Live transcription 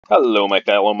Hello, my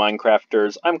fellow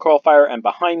Minecrafters. I'm Fire, and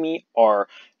behind me are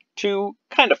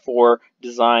four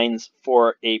designs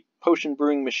for a potion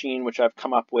brewing machine, which I've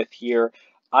come up with here.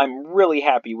 I'm really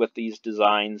happy with these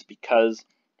designs because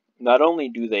not only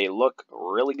do they look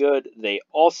really good, they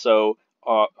also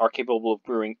are capable of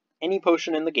brewing any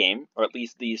potion in the game, or at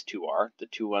least these two are, the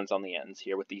two ones on the ends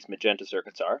here with these magenta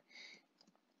circuits are,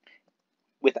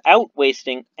 without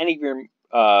wasting any of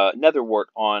your nether wart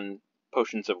on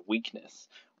potions of weakness,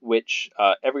 which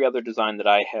every other design that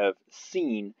I have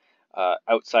seen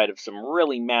outside of some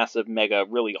really massive, mega,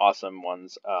 really awesome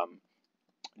ones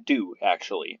do,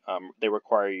 actually. They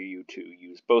require you to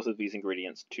use both of these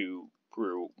ingredients to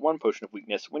brew one potion of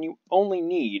weakness when you only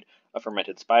need a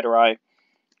fermented spider eye.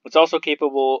 It's also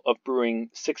capable of brewing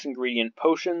 6-ingredient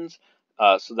potions,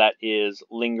 so that is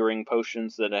lingering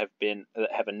potions that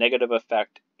have a negative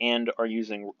effect and are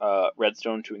using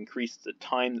redstone to increase the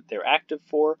time that they're active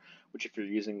for. Which, if you're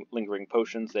using lingering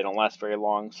potions, they don't last very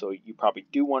long, so you probably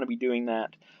do want to be doing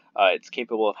that. It's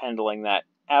capable of handling that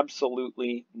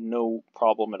absolutely no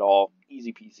problem at all,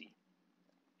 easy peasy.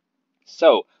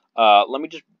 So let me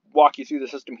just walk you through the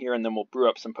system here, and then we'll brew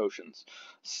up some potions.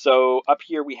 So up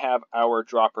here we have our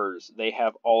droppers. They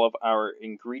have all of our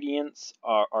ingredients,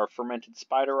 our fermented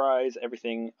spider eyes,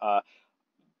 everything.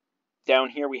 Down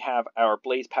here we have our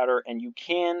blaze powder, and you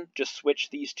can just switch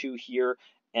these two here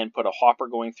and put a hopper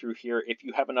going through here. If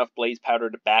you have enough blaze powder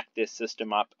to back this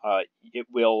system up, it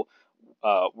will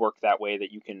work that way,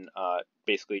 that you can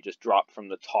basically just drop from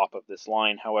the top of this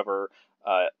line. However,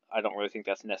 I don't really think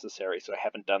that's necessary, so I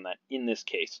haven't done that in this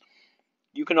case.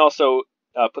 You can also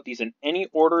put these in any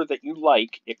order that you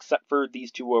like, except for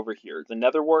these two over here. The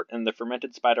netherwort and the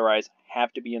fermented spider eyes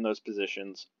have to be in those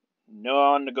positions.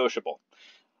 Non-negotiable.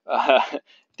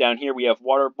 Down here we have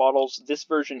water bottles. This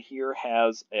version here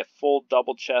has a full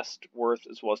double chest worth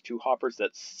as well as 2 hoppers.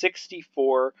 That's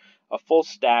 64. A full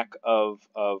stack of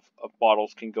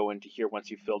bottles can go into here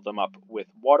once you've filled them up with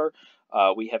water.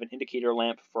 We have an indicator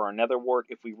lamp for our netherwort.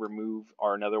 If we remove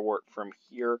our netherwort from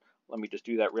here, let me just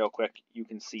do that real quick. You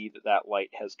can see that that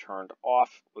light has turned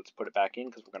off. Let's put it back in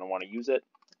because we're going to want to use it.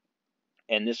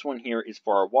 And this one here is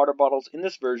for our water bottles. In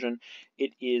this version,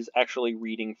 it is actually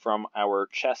reading from our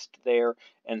chest there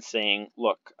and saying,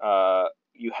 look,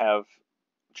 you have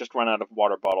just run out of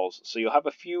water bottles. So you'll have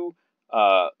you'll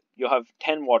have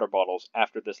 10 water bottles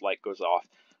after this light goes off,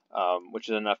 which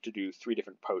is enough to do 3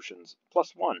 different potions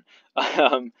plus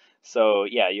 1. So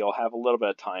yeah, you'll have a little bit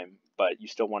of time, but you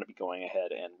still want to be going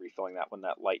ahead and refilling that when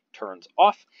that light turns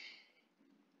off.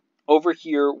 Over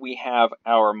here we have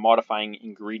our modifying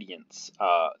ingredients.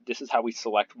 This is how we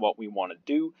select what we want to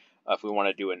do. If we want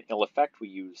to do an ill effect, we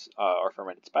use our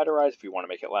fermented spider eyes. If we want to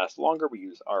make it last longer, we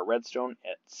use our redstone,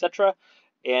 etc.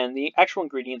 And the actual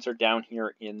ingredients are down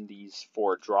here in these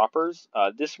 4 droppers.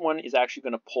 This one is actually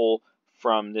going to pull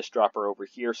from this dropper over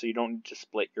here, so you don't need to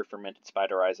split your fermented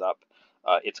spider eyes up.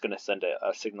 It's going to send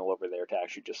a signal over there to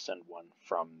actually just send one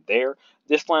from there.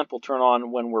 This lamp will turn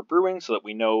on when we're brewing so that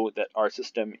we know that our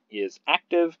system is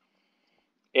active.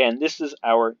 And this is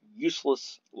our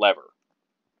useless lever.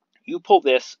 You pull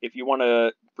this if you want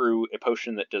to brew a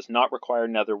potion that does not require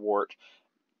netherwort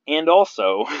and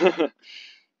also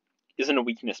isn't a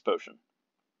weakness potion.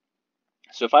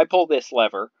 So if I pull this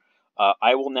lever,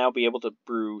 I will now be able to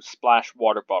brew splash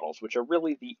water bottles, which are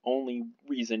really the only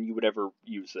reason you would ever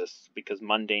use this, because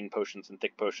mundane potions and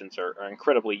thick potions are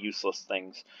incredibly useless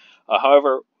things.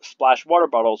 However, splash water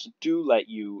bottles do let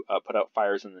you put out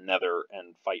fires in the nether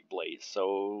and fight blaze.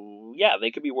 So yeah,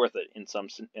 they could be worth it in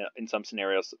some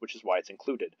scenarios, which is why it's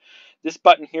included. This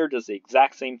button here does the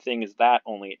exact same thing as that,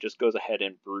 only it just goes ahead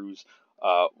and brews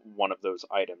one of those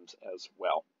items as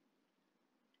well.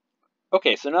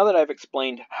 Okay, so now that I've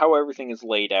explained how everything is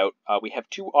laid out, we have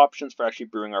 2 options for actually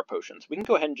brewing our potions. We can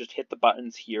go ahead and just hit the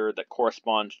buttons here that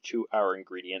correspond to our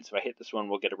ingredients. If I hit this one,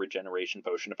 we'll get a regeneration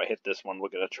potion. If I hit this one, we'll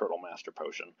get a turtle master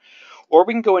potion. Or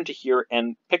we can go into here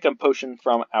and pick a potion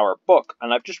from our book.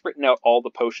 And I've just written out all the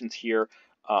potions here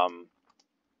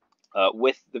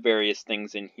with the various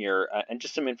things in here and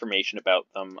just some information about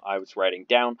them I was writing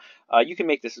down. You can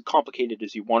make this as complicated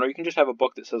as you want, or you can just have a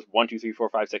book that says 1, 2, 3, 4,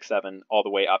 5, 6, 7, all the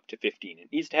way up to 15. It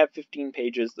needs to have 15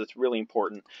 pages. That's really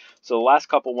important. So the last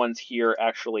couple ones here,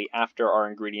 actually, after our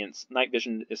ingredients, night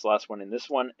vision is the last one in this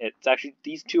one. It's actually,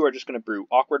 these 2 are just going to brew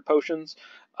awkward potions,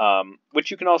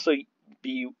 which you can also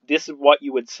this is what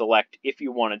you would select if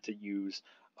you wanted to use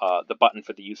the button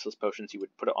for the useless potions. You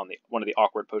would put it on one of the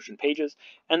awkward potion pages.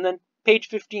 And then page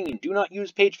 15, do not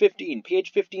use page 15.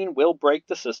 Page 15 will break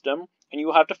the system, and you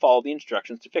will have to follow the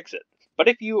instructions to fix it. But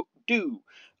if you do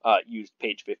use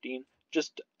page 15,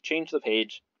 just change the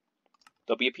page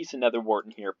there'll be a piece of nether wart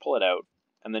in here, pull it out,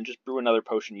 and then just brew another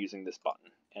potion using this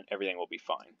button, and everything will be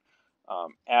fine.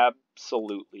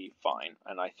 Absolutely fine.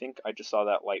 And I think I just saw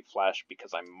that light flash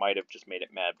because I might have just made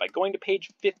it mad by going to page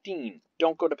 15.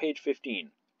 Don't go to page 15.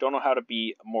 Don't know how to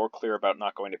be more clear about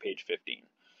not going to page 15.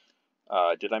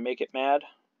 Did I make it mad?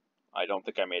 I don't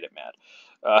think I made it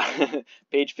mad.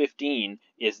 Page 15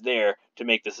 is there to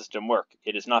make the system work.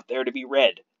 It is not there to be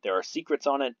read. There are secrets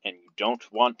on it, and you don't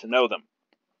want to know them.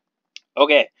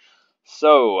 Okay,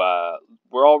 so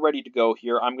we're all ready to go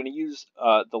here. I'm going to use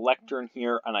the lectern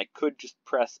here, and I could just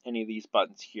press any of these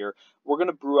buttons here. We're going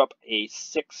to brew up a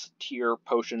 6-tier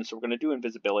potion, so we're going to do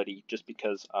invisibility just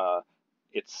because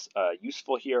it's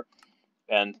useful here,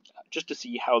 and just to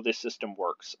see how this system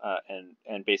works,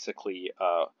 and basically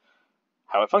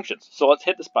how it functions. So let's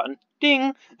hit this button.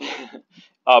 Ding!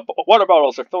 Water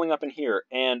bottles are filling up in here,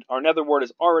 and our nether wart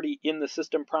is already in the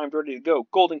system, primed, ready to go.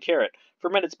 Golden carrot,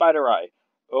 fermented spider eye.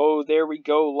 Oh, there we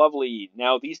go, lovely.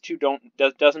 Now these two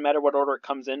doesn't matter what order it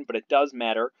comes in, but it does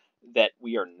matter that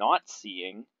we are not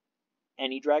seeing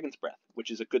any dragon's breath,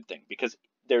 which is a good thing because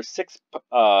there's 6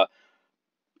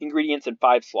 ingredients in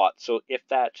 5 slots. So if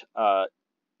that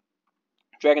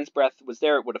Dragon's Breath was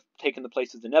there, it would have taken the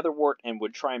place of the nether wart and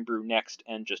would try and brew next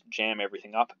and just jam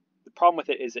everything up. The problem with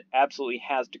it is it absolutely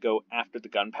has to go after the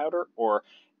gunpowder or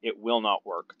it will not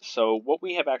work. So what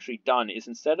we have actually done is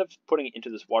instead of putting it into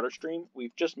this water stream,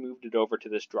 we've just moved it over to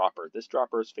this dropper. This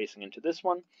dropper is facing into this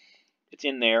one. It's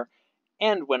in there.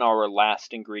 And when our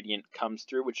last ingredient comes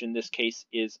through, which in this case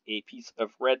is a piece of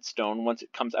redstone, once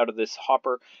it comes out of this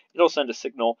hopper, it'll send a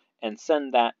signal and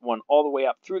send that one all the way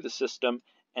up through the system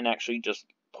and actually just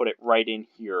put it right in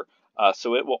here.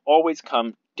 So it will always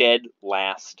come dead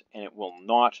last, and it will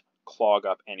not clog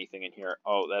up anything in here.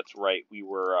 Oh, that's right. We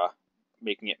were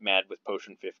making it mad with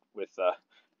potion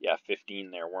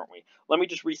 15 there, weren't we? Let me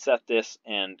just reset this,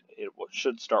 and it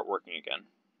should start working again.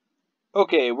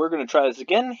 Okay, we're going to try this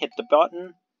again. Hit the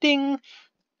button. Ding!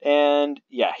 And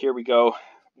yeah, here we go.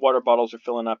 Water bottles are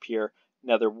filling up here.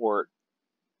 Nether wart.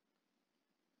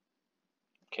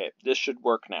 Okay, this should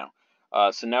work now.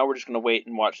 So now we're just going to wait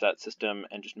and watch that system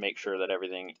and just make sure that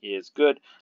everything is good.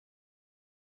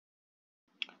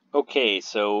 Okay,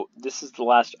 so this is the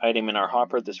last item in our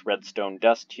hopper, this redstone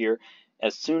dust here.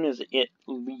 As soon as it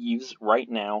leaves right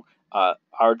now,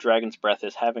 our dragon's breath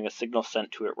is having a signal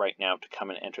sent to it right now to come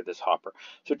and enter this hopper.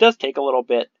 So it does take a little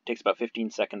bit. It takes about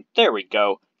 15 seconds. There we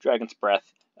go. Dragon's breath.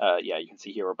 Yeah, you can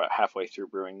see here we're about halfway through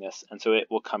brewing this. And so it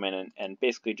will come in and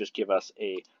basically just give us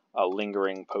a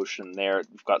lingering potion there.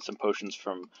 We've got some potions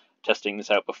from testing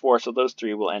this out before, so those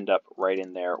 3 will end up right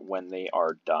in there when they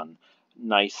are done.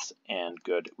 Nice and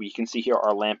good. We can see here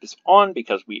our lamp is on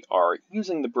because we are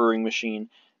using the brewing machine,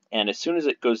 and as soon as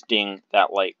it goes ding,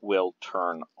 that light will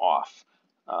turn off.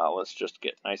 Let's just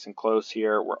get nice and close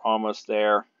here. We're almost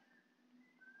there.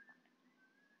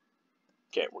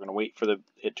 Okay, we're going to wait for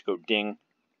it to go ding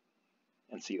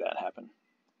and see that happen.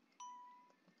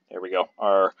 There we go.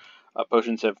 Our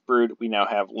potions have brewed. We now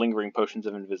have lingering potions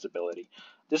of invisibility.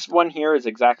 This one here is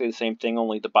exactly the same thing,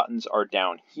 only the buttons are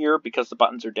down here. Because the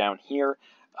buttons are down here,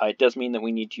 it does mean that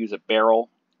we need to use a barrel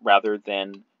rather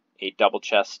than a double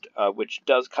chest, which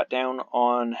does cut down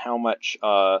on how much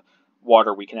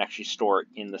water we can actually store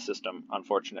in the system.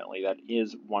 Unfortunately, that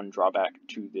is one drawback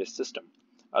to this system.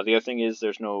 The other thing is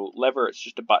there's no lever. It's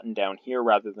just a button down here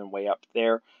rather than way up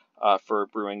there. For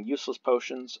brewing useless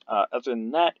potions. Other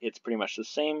than that, it's pretty much the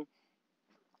same.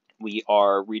 We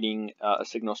are reading a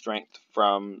signal strength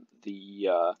from the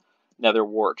nether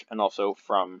wart and also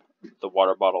from the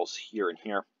water bottles here and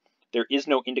here. There is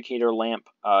no indicator lamp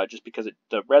just because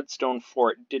the redstone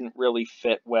for it didn't really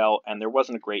fit well and there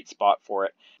wasn't a great spot for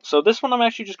it. So this one I'm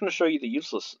actually just going to show you the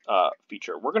useless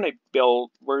feature.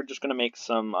 We're just going to make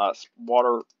some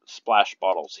water splash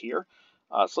bottles here.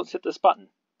 So let's hit this button.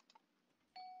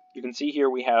 You can see here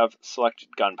we have selected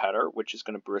gunpowder, which is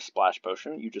going to brew a splash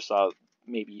potion. You just saw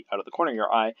maybe out of the corner of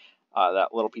your eye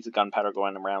that little piece of gunpowder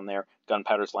going around there.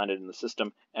 Gunpowder's landed in the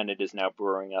system, and it is now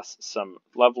brewing us some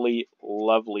lovely,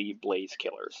 lovely blaze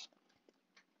killers.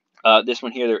 This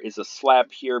one here, there is a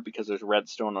slab here because there's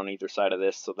redstone on either side of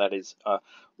this, so that is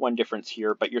one difference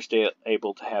here, but you're still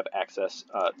able to have access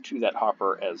to that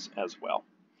hopper as well.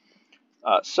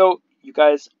 So, you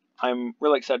guys, I'm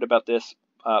really excited about this.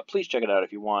 Please check it out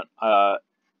if you want.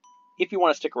 If you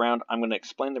want to stick around, I'm going to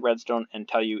explain the redstone and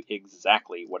tell you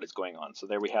exactly what is going on. So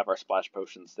there we have our splash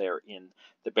potions there in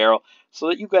the barrel so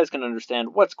that you guys can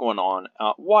understand what's going on,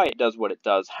 why it does what it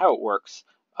does, how it works.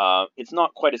 It's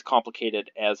not quite as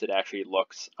complicated as it actually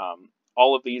looks.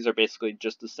 All of these are basically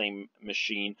just the same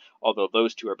machine, although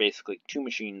those two are basically 2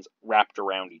 machines wrapped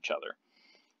around each other.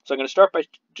 So I'm going to start by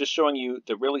just showing you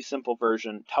the really simple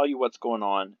version, tell you what's going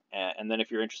on, and then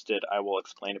if you're interested, I will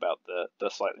explain about the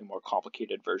slightly more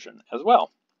complicated version as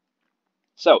well.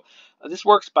 So this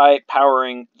works by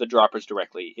powering the droppers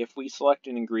directly. If we select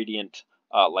an ingredient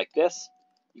like this,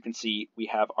 you can see we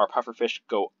have our pufferfish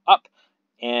go up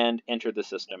and enter the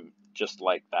system just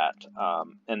like that.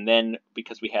 And then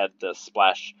because we had the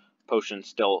splash potion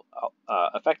still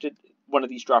affected, one of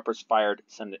these droppers fired,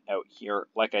 send it out here.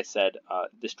 Like I said,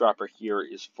 this dropper here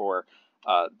is for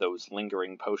those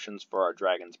lingering potions for our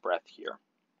dragon's breath here.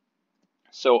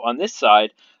 So on this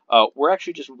side, we're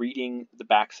actually just reading the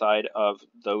backside of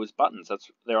those buttons.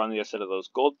 They're on the other side of those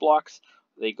gold blocks.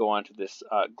 They go onto this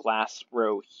glass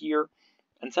row here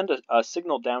and send a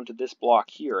signal down to this block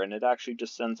here. And it actually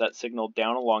just sends that signal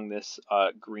down along this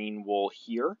green wool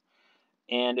here.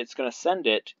 And it's going to send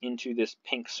it into this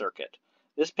pink circuit.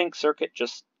 This pink circuit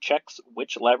just checks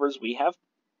which levers we have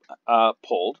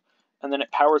pulled, and then it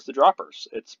powers the droppers.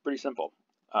 It's pretty simple.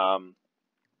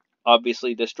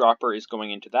 Obviously, this dropper is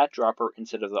going into that dropper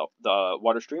instead of the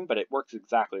water stream, but it works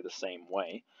exactly the same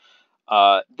way.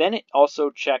 Then it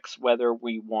also checks whether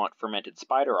we want fermented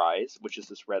spider eyes, which is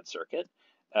this red circuit.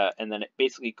 And then it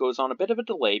basically goes on a bit of a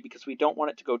delay because we don't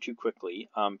want it to go too quickly,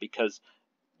 because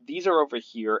these are over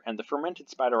here and the fermented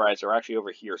spider eyes are actually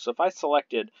over here. So if I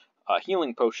selected a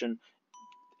healing potion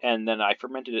and then I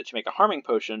fermented it to make a harming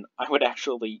potion, I would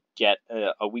actually get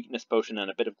a weakness potion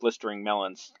and a bit of glistering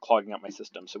melons clogging up my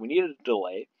system. So we needed a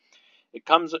delay. It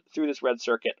comes through this red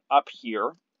circuit up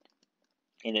here,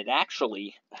 and it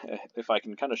actually, if I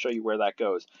can kind of show you where that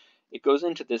goes, it goes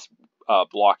into this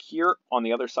block here, on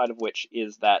the other side of which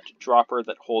is that dropper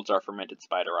that holds our fermented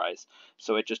spider eyes.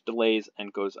 So it just delays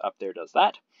and goes up there, does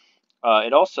that.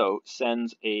 It also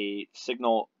sends a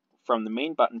signal from the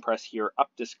main button press here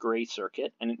up this gray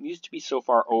circuit, and it needs to be so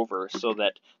far over so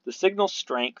that the signal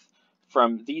strength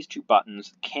from these two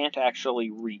buttons can't actually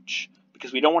reach,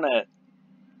 because we don't want to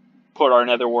put our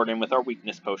nether wart in with our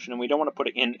weakness potion, and we don't want to put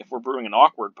it in if we're brewing an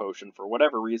awkward potion for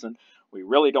whatever reason. We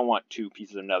really don't want two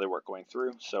pieces of nether wart going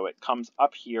through, so it comes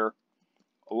up here,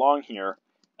 along here,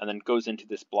 and then goes into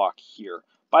this block here.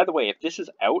 By the way, if this is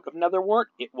out of nether wart,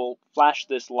 it will flash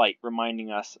this light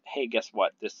reminding us, hey, guess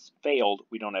what? This failed.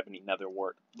 We don't have any nether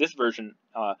wart. This version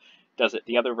does it.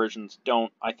 The other versions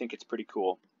don't. I think it's pretty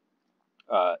cool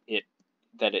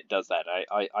that it does that.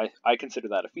 I consider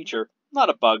that a feature, not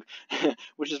a bug,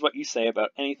 which is what you say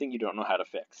about anything you don't know how to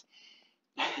fix.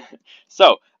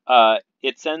 So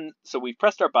so we've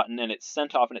pressed our button and it's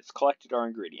sent off and it's collected our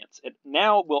ingredients. It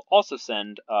now will also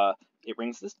send it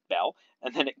rings this bell,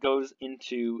 and then it goes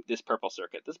into this purple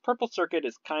circuit. This purple circuit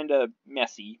is kind of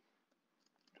messy,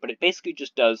 but it basically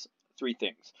just does three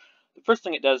things. The first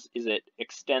thing it does is it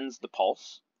extends the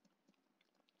pulse,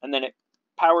 and then it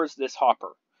powers this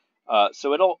hopper.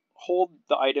 So it'll hold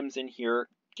the items in here,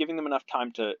 giving them enough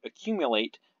time to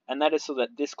accumulate, and that is so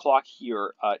that this clock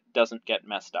here doesn't get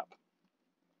messed up.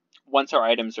 Once our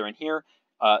items are in here,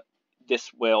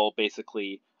 this will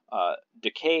basically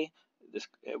decay.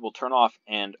 It will turn off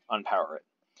and unpower it.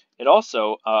 It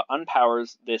also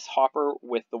unpowers this hopper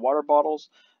with the water bottles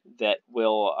that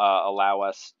will allow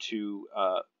us to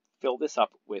fill this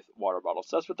up with water bottles.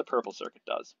 So that's what the purple circuit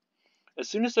does. As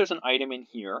soon as there's an item in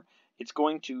here, it's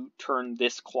going to turn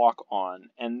this clock on,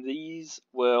 and these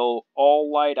will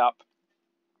all light up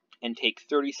and take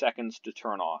 30 seconds to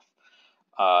turn off.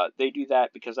 They do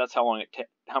that because that's how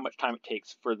much time it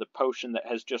takes for the potion that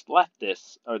has just left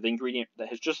this, or the ingredient that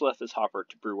has just left this hopper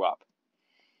to brew up.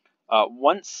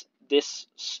 Once this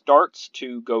starts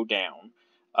to go down,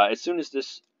 as soon as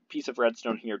this piece of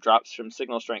redstone here drops from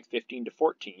signal strength 15 to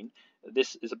 14,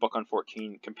 this is a book on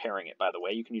 14 comparing it, by the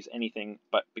way. You can use anything,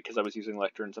 but because I was using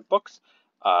lecterns and books,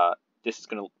 this is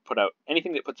going to put out,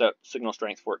 anything that puts out signal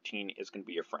strength 14 is going to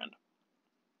be your friend.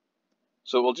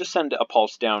 So we'll just send a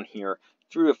pulse down here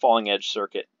through a falling edge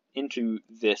circuit into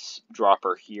this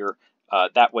dropper here.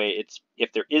 That way,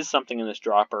 if there is something in this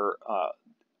dropper,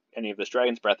 any of this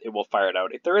dragon's breath, it will fire it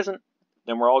out. If there isn't,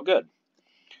 then we're all good.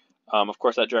 Of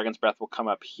course, that dragon's breath will come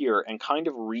up here and kind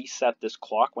of reset this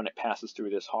clock when it passes through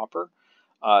this hopper,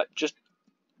 just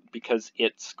because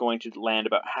it's going to land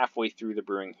about halfway through the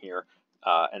brewing here,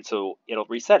 and so it'll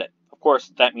reset it. Of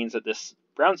course, that means that this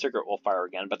brown circuit will fire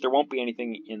again, but there won't be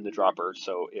anything in the dropper,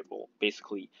 so it will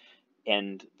basically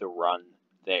end the run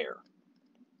there.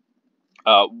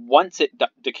 Once it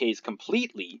decays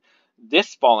completely,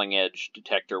 this falling edge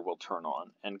detector will turn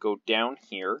on and go down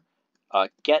here,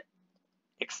 get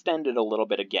extended a little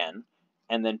bit again,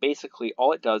 and then basically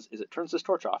all it does is it turns this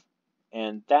torch off,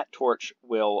 and that torch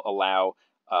will allow,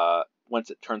 once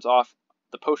it turns off,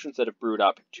 the potions that have brewed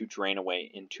up to drain away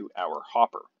into our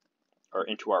hopper, or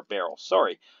into our barrel.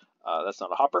 Sorry, that's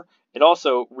not a hopper. It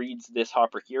also reads this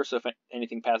hopper here, so if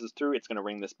anything passes through, it's going to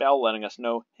ring this bell, letting us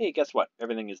know, hey, guess what?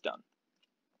 Everything is done.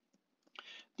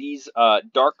 These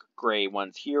dark gray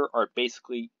ones here are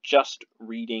basically just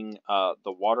reading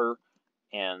the water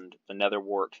and the nether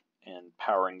wart and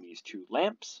powering these two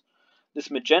lamps. This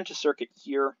magenta circuit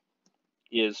here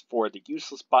is for the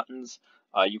useless buttons.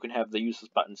 You can have the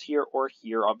useless buttons here or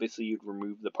here. Obviously, you'd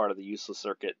remove the part of the useless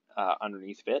circuit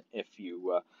underneath it if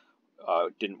you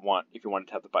if you wanted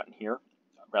to have the button here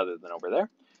rather than over there.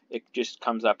 It just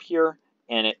comes up here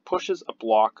and it pushes a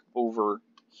block over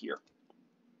here.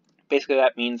 Basically,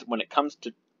 that means when it comes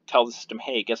to tell the system,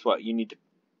 hey, guess what? You need to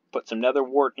put some nether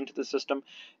wart into the system.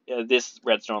 This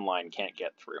redstone line can't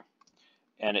get through.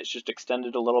 And it's just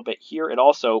extended a little bit here. It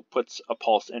also puts a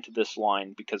pulse into this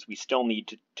line because we still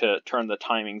need to turn the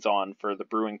timings on for the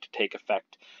brewing to take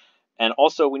effect. And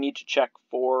also we need to check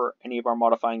for any of our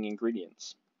modifying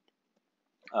ingredients.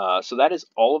 So that is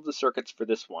all of the circuits for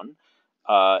this one.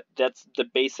 That's the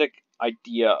basic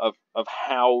idea of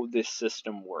how this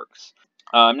system works.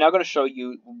 I'm now going to show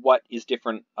you what is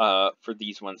different for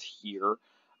these ones here.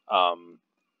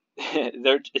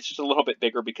 It's just a little bit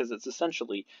bigger because it's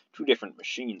essentially two different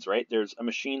machines, right? There's a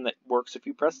machine that works if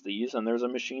you press these, and there's a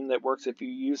machine that works if you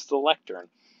use the lectern,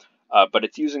 but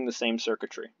it's using the same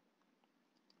circuitry.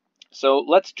 So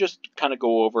let's just kind of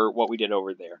go over what we did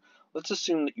over there. Let's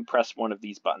assume that you press one of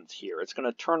these buttons here. It's going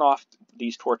to turn off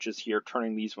these torches here,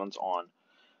 turning these ones on.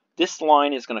 This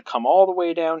line is going to come all the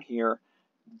way down here,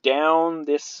 down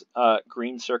this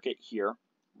green circuit here,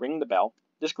 ring the bell.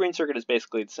 This green circuit is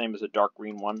basically the same as a dark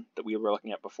green one that we were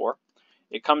looking at before.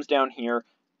 It comes down here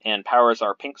and powers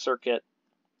our pink circuit,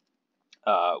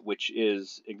 which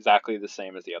is exactly the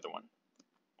same as the other one.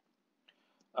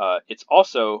 It's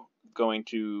also going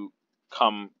to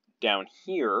come down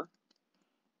here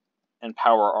and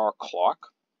power our clock.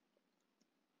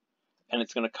 And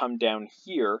it's going to come down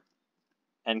here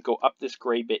and go up this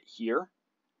gray bit here.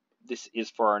 This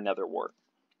is for our nether wart.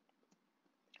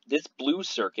 This blue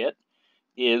circuit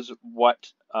is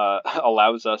what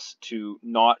allows us to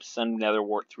not send nether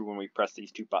wart through when we press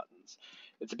these two buttons.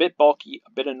 It's a bit bulky,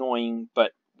 a bit annoying,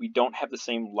 but we don't have the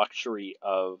same luxury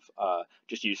of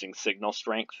just using signal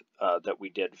strength that we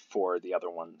did for the other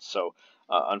one. So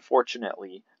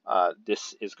unfortunately,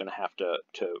 this is going to have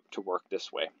to work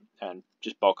this way and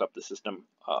just bulk up the system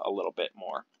a little bit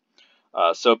more.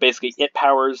 So basically, it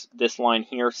powers this line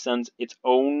here, sends its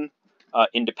own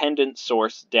independent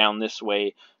source down this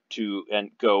way to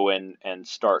go and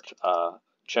start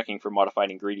checking for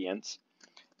modified ingredients.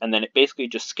 And then it basically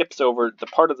just skips over the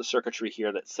part of the circuitry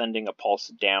here that's sending a pulse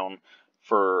down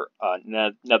for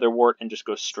nether wart and just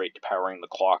goes straight to powering the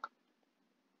clock.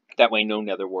 That way no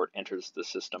nether wart enters the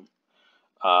system.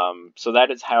 So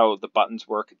that is how the buttons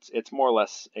work. It's more or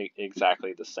less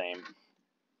exactly the same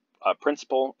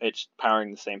principle. It's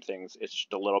powering the same things. It's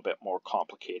just a little bit more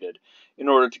complicated in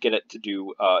order to get it to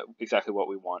do exactly what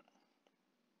we want.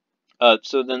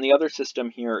 So then the other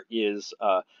system here is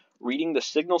reading the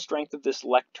signal strength of this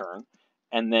lectern,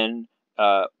 and then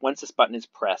once this button is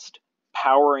pressed,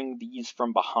 powering these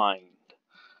from behind.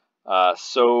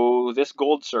 So this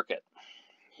gold circuit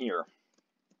here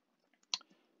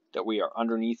that we are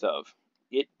underneath of,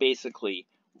 it basically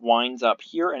winds up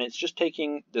here, and it's just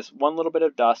taking this one little bit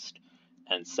of dust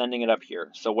and sending it up here.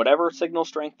 So whatever signal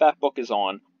strength that book is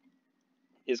on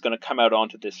is going to come out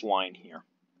onto this line here.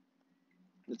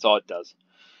 That's all it does.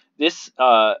 This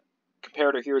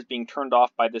comparator here is being turned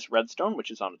off by this redstone,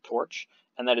 which is on a torch,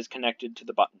 and that is connected to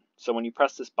the button. So when you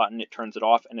press this button, it turns it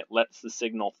off, and it lets the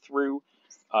signal through,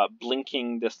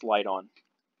 blinking this light on.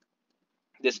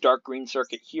 This dark green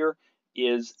circuit here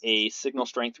is a signal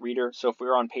strength reader. So if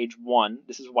we're on page 1,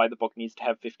 this is why the book needs to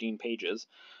have 15 pages,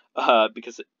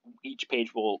 because each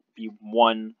page will be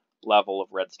one level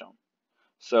of redstone.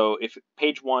 So if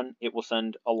page 1, it will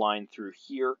send a line through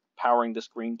here, powering this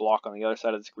green block. On the other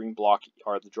side of this green block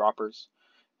are the droppers.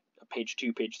 Page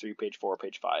 2, page 3, page 4,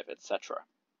 page 5, etc.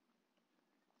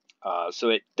 So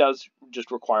it does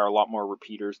just require a lot more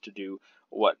repeaters to do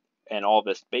what, and all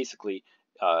this basically,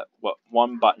 what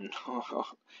one button,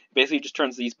 basically just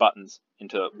turns these buttons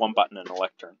into one button and a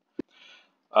lectern.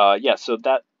 Yeah, so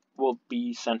that will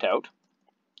be sent out.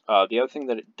 The other thing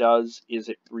that it does is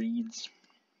it reads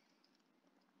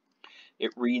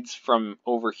from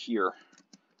over here.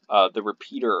 The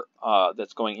repeater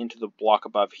that's going into the block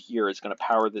above here is going to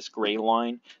power this gray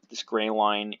line. This gray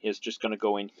line is just going to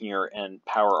go in here and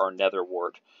power our nether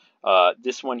wart.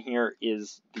 This one here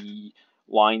is the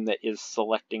line that is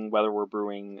selecting whether we're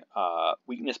brewing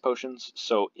weakness potions,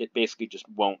 so it basically just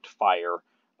won't fire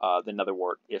the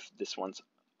netherwort if this one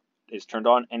is turned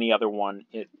on. Any other one,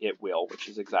 it will, which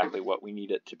is exactly what we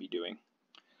need it to be doing.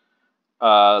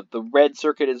 The red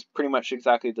circuit is pretty much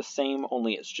exactly the same,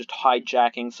 only it's just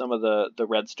hijacking some of the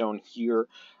redstone here.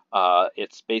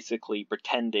 It's basically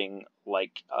pretending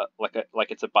like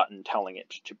it's a button telling it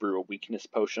to brew a weakness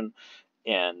potion,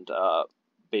 and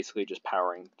basically just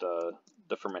powering the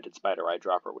fermented spider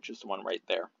eyedropper, which is the one right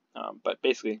there. But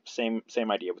basically, same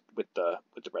idea with the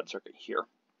red circuit here.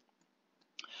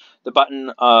 The button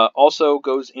also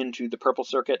goes into the purple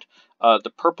circuit.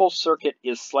 The purple circuit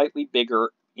is slightly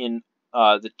bigger in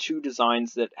the two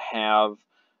designs that have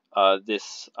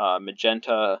this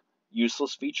magenta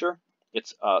useless feature.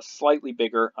 It's slightly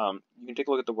bigger. You can take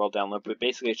a look at the world download, but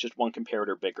basically it's just one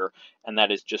comparator bigger, and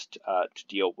that is just to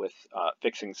deal with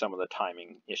fixing some of the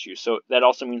timing issues. So that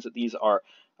also means that these are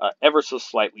ever so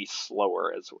slightly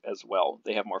slower as well.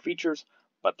 They have more features,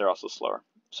 but they're also slower.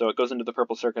 So it goes into the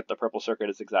purple circuit. The purple circuit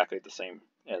is exactly the same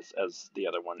as the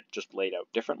other one, just laid out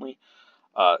differently.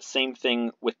 Same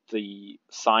thing with the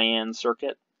cyan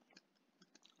circuit.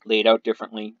 Laid out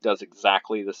differently, does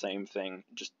exactly the same thing,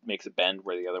 just makes a bend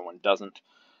where the other one doesn't.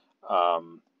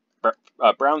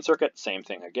 Brown circuit, same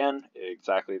thing again,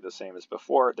 exactly the same as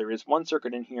before. There is one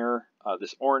circuit in here,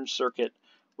 this orange circuit,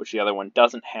 which the other one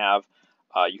doesn't have.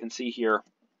 You can see here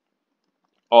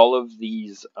all of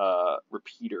these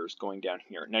repeaters going down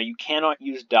here. Now you cannot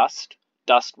use dust.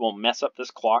 Dust will mess up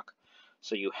this clock,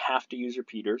 so you have to use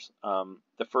repeaters.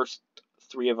 The first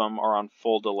 3 of them are on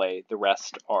full delay. The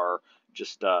rest are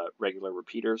just regular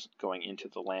repeaters going into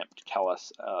the lamp to tell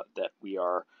us that we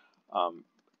are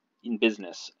in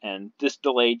business. And this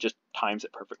delay just times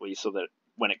it perfectly so that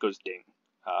when it goes ding,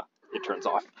 it turns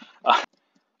off.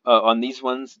 On these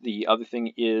ones, the other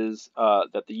thing is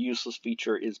that the useless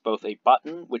feature is both a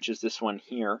button, which is this one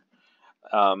here,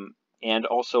 and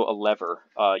also a lever.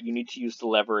 You need to use the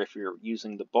lever if you're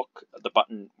using the book. The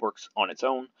button works on its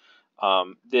own.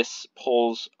 This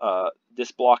pulls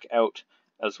this block out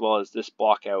as well as this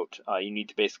block out. You need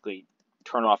to basically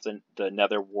turn off the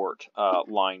netherwort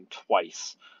line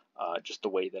twice, just the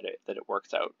way that it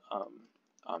works out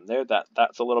there.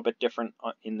 That's a little bit different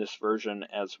in this version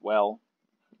as well.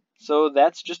 So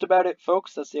that's just about it,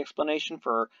 folks. That's the explanation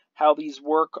for how these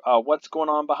work, what's going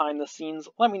on behind the scenes.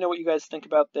 Let me know what you guys think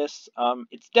about this.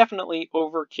 It's definitely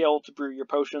overkill to brew your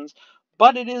potions,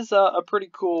 but it is a pretty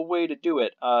cool way to do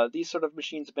it. These sort of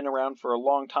machines have been around for a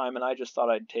long time, and I just thought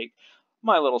I'd take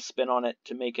my little spin on it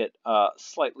to make it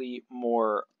slightly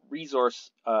more resource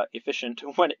efficient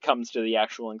when it comes to the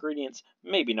actual ingredients,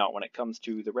 maybe not when it comes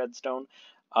to the redstone,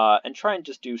 and try and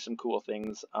just do some cool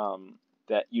things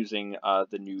that using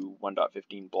the new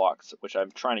 1.15 blocks, which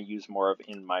I'm trying to use more of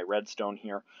in my redstone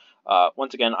here.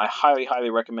 Once again, I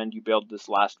highly recommend you build this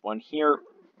last one here,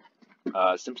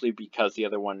 simply because the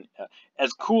other one,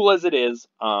 as cool as it is,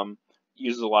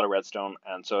 uses a lot of redstone,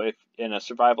 and so if in a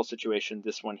survival situation,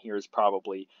 this one here is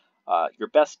probably your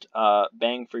best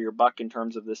bang for your buck in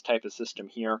terms of this type of system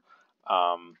here.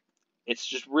 It's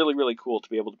just really cool to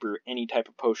be able to brew any type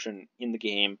of potion in the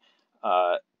game,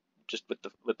 just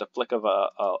with the flick of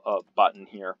a button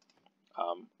here,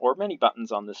 or many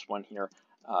buttons on this one here,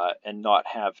 and not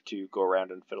have to go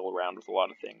around and fiddle around with a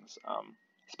lot of things.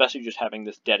 Especially just having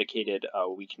this dedicated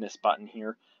weakness button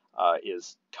here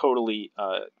is totally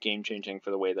game-changing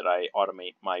for the way that I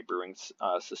automate my brewing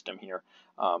system here.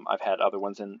 I've had other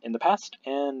ones in the past,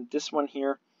 and this one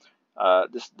here,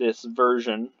 this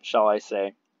version, shall I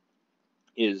say,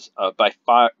 is by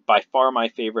far my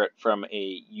favorite from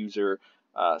a user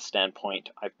standpoint.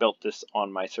 I built this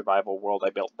on my survival world. I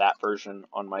built that version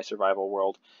on my survival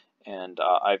world, and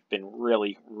I've been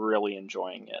really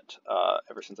enjoying it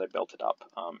ever since I built it up.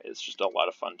 It's just a lot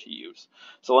of fun to use.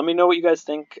 So let me know what you guys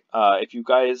think. If you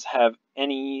guys have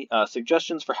any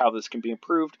suggestions for how this can be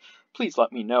improved, please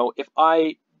let me know. If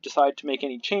I decide to make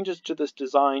any changes to this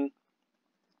design,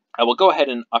 I will go ahead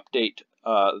and update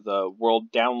the world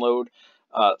download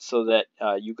so that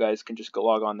you guys can just go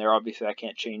log on there. Obviously, I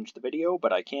can't change the video,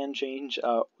 but I can change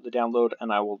the download,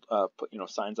 and I will put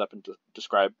signs up and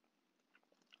describe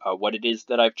what it is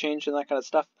that I've changed and that kind of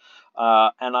stuff.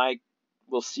 And I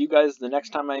will see you guys the next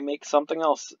time I make something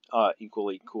else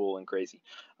equally cool and crazy.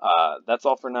 That's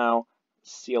all for now.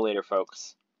 See you later,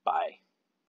 folks. Bye.